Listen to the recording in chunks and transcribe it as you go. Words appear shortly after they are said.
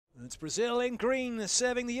And Brazil in green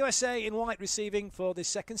serving, the USA in white receiving for the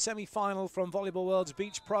second semi-final from Volleyball World's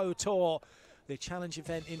Beach Pro Tour, the challenge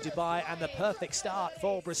event in Dubai, and the perfect start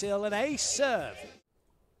for Brazil, an ace serve.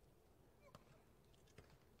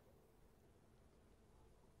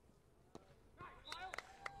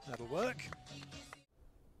 That'll work.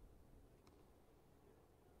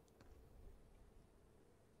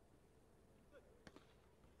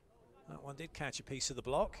 That one did catch a piece of the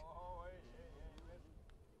block.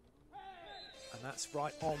 And that's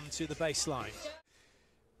right on to the baseline.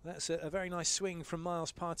 That's a very nice swing from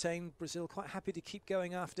Miles Partain. Brazil quite happy to keep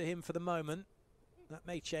going after him for the moment. That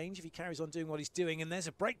may change if he carries on doing what he's doing. And there's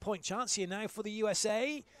a breakpoint chance here now for the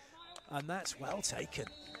USA. And that's well taken.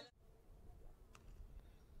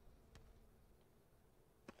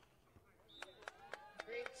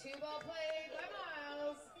 Great two-ball play by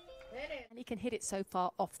Miles. And he can hit it so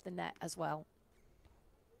far off the net as well.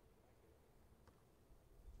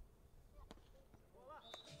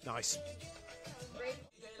 Nice. Great.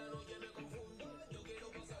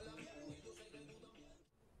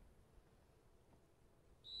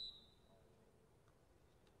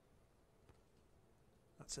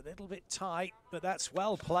 That's a little bit tight, but that's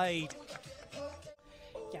well played.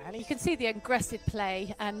 Yeah, and you can see the aggressive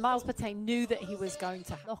play, and Miles Partain knew that he was going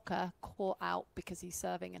to knocker caught out because he's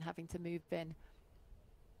serving and having to move in.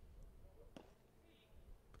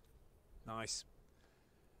 Nice.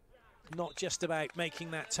 Not just about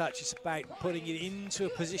making that touch, it's about putting it into a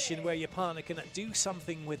position where your partner can do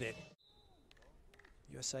something with it.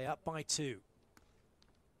 USA up by 2.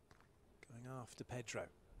 Going after Pedro.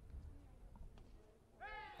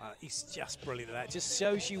 He's just brilliant at that. Just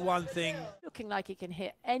shows you one thing. Looking like he can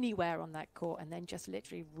hit anywhere on that court and then just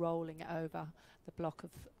literally rolling it over the block of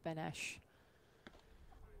Benesh.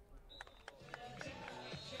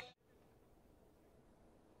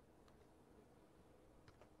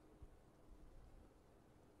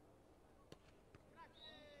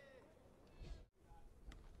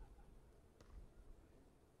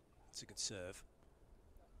 That's a good serve.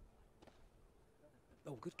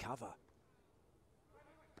 Oh, good cover.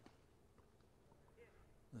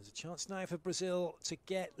 There's a chance now for Brazil to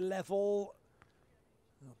get level.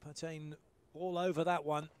 Oh, Partain all over that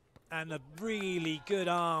one. And a really good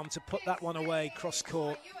arm to put that one away cross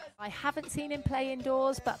court. I haven't seen him play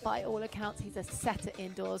indoors, but by all accounts, he's a setter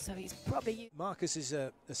indoors, so he's probably... Marcus is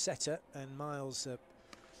a setter and Miles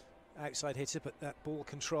outside hitter, but that ball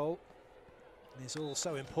control is all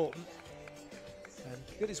so important. And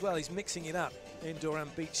good as well, he's mixing it up, indoor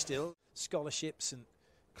and beach still. Scholarships and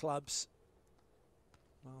clubs.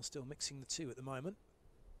 Miles still mixing the two at the moment.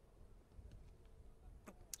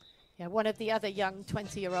 Yeah, one of the other young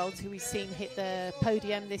 20-year-olds who we've seen hit the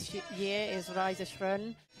podium this year is Reisa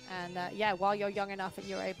Schrön. And yeah, while you're young enough and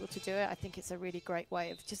you're able to do it, I think it's a really great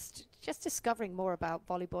way of just discovering more about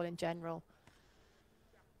volleyball in general.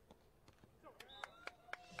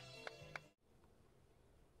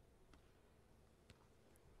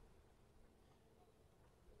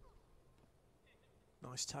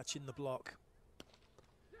 Nice touch in the block.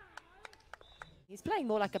 He's playing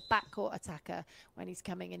more like a backcourt attacker when he's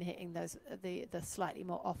coming and hitting those the slightly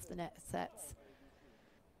more off the net sets.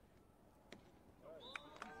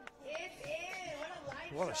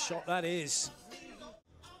 What a shot that is.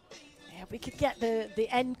 Yeah, we could get the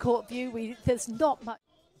end court view. There's not much.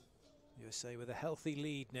 USA with a healthy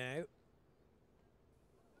lead now.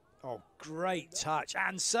 Oh, great touch.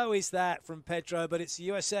 And so is that from Pedro, but it's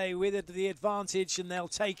USA with the advantage and they'll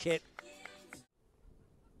take it.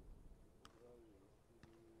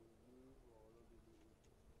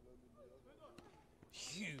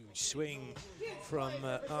 Huge swing from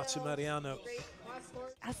Artur Mariano.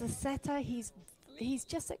 As a setter, he's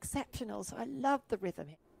just exceptional, so I love the rhythm.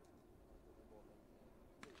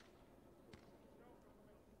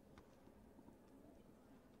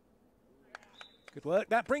 Good work.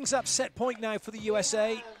 That brings up set point now for the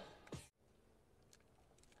USA.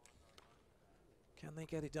 Can they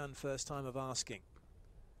get it done first time of asking?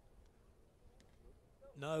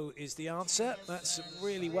 No is the answer. That's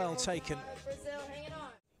really well taken.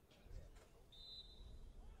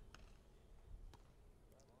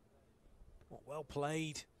 Well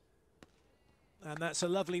played. And that's a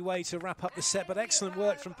lovely way to wrap up the set, but excellent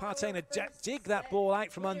work from Partain to dig that ball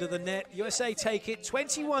out from under the net. USA take it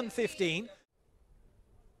 21-15.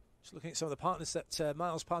 Just looking at some of the partners that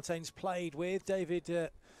Miles Partain's played with, David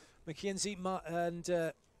McKenzie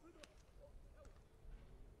and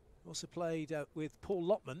also played with Paul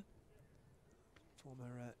Lotman,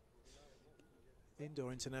 former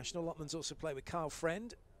indoor international. Lotman's also played with Carl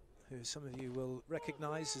Friend, who some of you will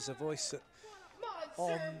recognise as a voice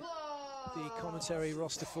on the commentary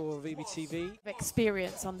roster for VBTV.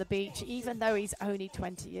 Experience on the beach, even though he's only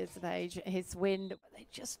 20 years of age. His wind, they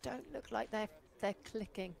just don't look like they're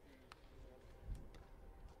clicking.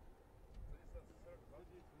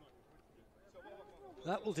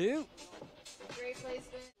 That will do. Great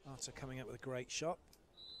placement. After coming up with a great shot.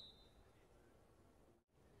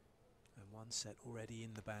 And one set already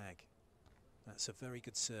in the bag. That's a very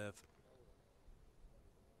good serve.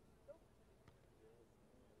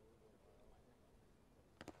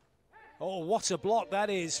 Oh, what a block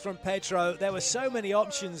that is from Pedro. There were so many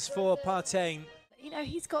options for Partain. You know,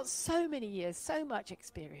 he's got so many years, so much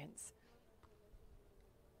experience.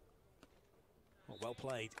 Oh, well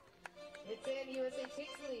played. It's in. USA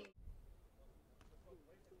takes the lead.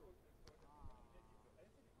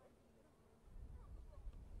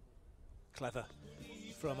 Clever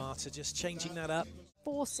from Arta, just changing that up.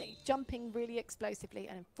 Forcing, jumping really explosively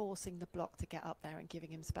and forcing the block to get up there and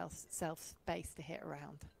giving himself space to hit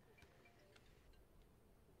around.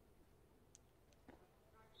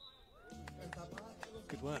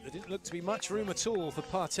 Good work. There didn't look to be much room at all for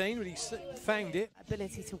Partain, but he found it.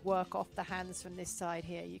 Ability to work off the hands from this side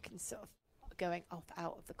here. You can sort of going off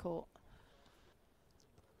out of the court.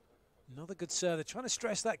 Another good serve. They're trying to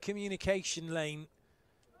stress that communication lane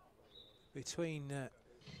between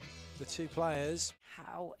the two players.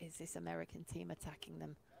 How is this American team attacking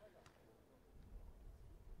them?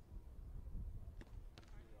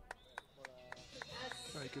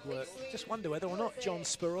 Very good work. Just wonder whether or not John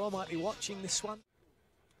Sparrow might be watching this one.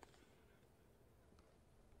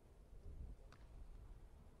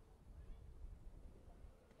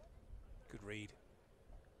 Good read.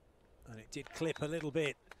 And it did clip a little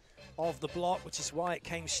bit of the block, which is why it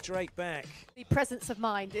came straight back. The presence of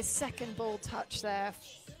mind, this second ball touch there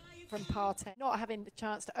from Partain. Not having the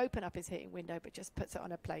chance to open up his hitting window, but just puts it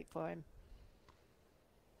on a plate for him.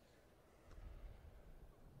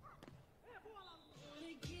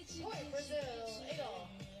 Point Brazil. 8-all.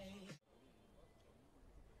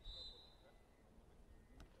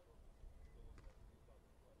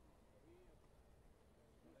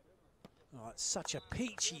 Oh, it's such a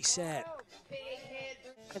peachy set. Big hit.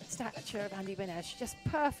 The stature of Andy Benesh, just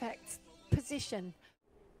perfect position.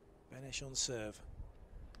 Benesh on serve.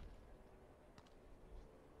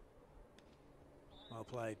 Well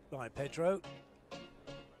played by Pedro.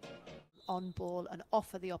 On ball and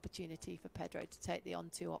offer the opportunity for Pedro to take the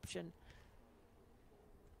on-2 option.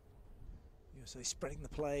 USA spreading the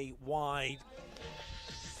play wide.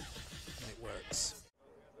 And it works.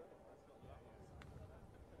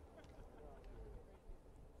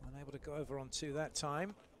 Unable to go over on 2 that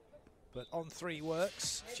time, but on 3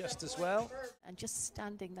 works just as well. And just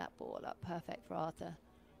standing that ball up, perfect for Arthur.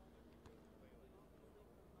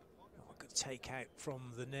 Oh, a good take out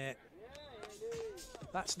from the net.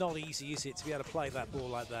 That's not easy, is it, to be able to play that ball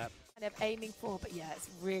like that? Kind of aiming for, but yeah, it's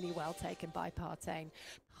really well taken by Partain.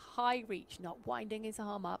 High reach, not winding his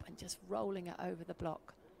arm up and just rolling it over the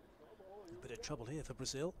block. A bit of trouble here for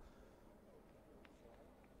Brazil.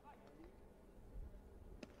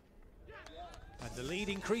 And the lead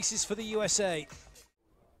increases for the USA.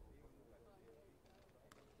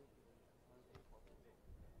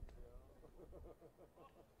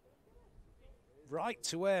 Right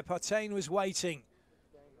to where Partain was waiting.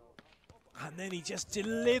 And then he just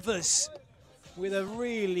delivers with a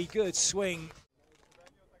really good swing.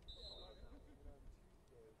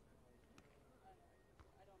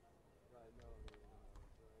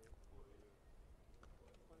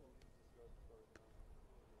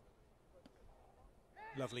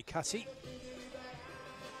 Lovely cutty.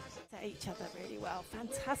 To each other really well.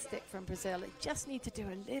 Fantastic from Brazil. They just need to do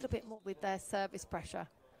a little bit more with their service pressure.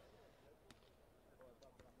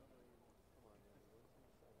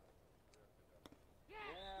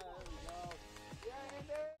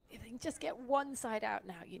 If they can just get one side out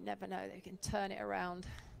now, you never know. They can turn it around.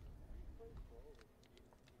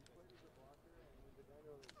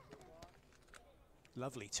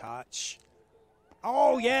 Lovely touch.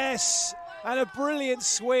 Oh, yes! And a brilliant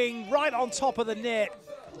swing right on top of the net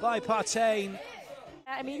by Partain.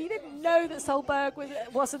 I mean, he didn't know that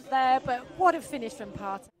Solberg wasn't there, but what a finish from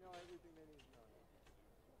Partain.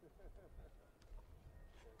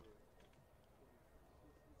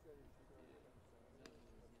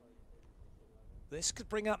 This could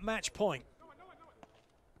bring up match point.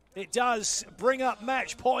 It does bring up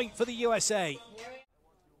match point for the USA.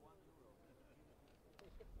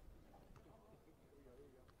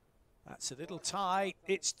 That's a little tight.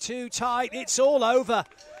 It's too tight. It's all over.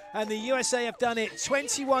 And the USA have done it.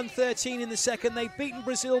 21-13 in the second. They've beaten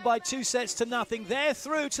Brazil by 2 sets to nothing. They're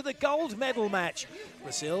through to the gold medal match.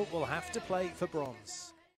 Brazil will have to play for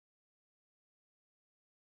bronze.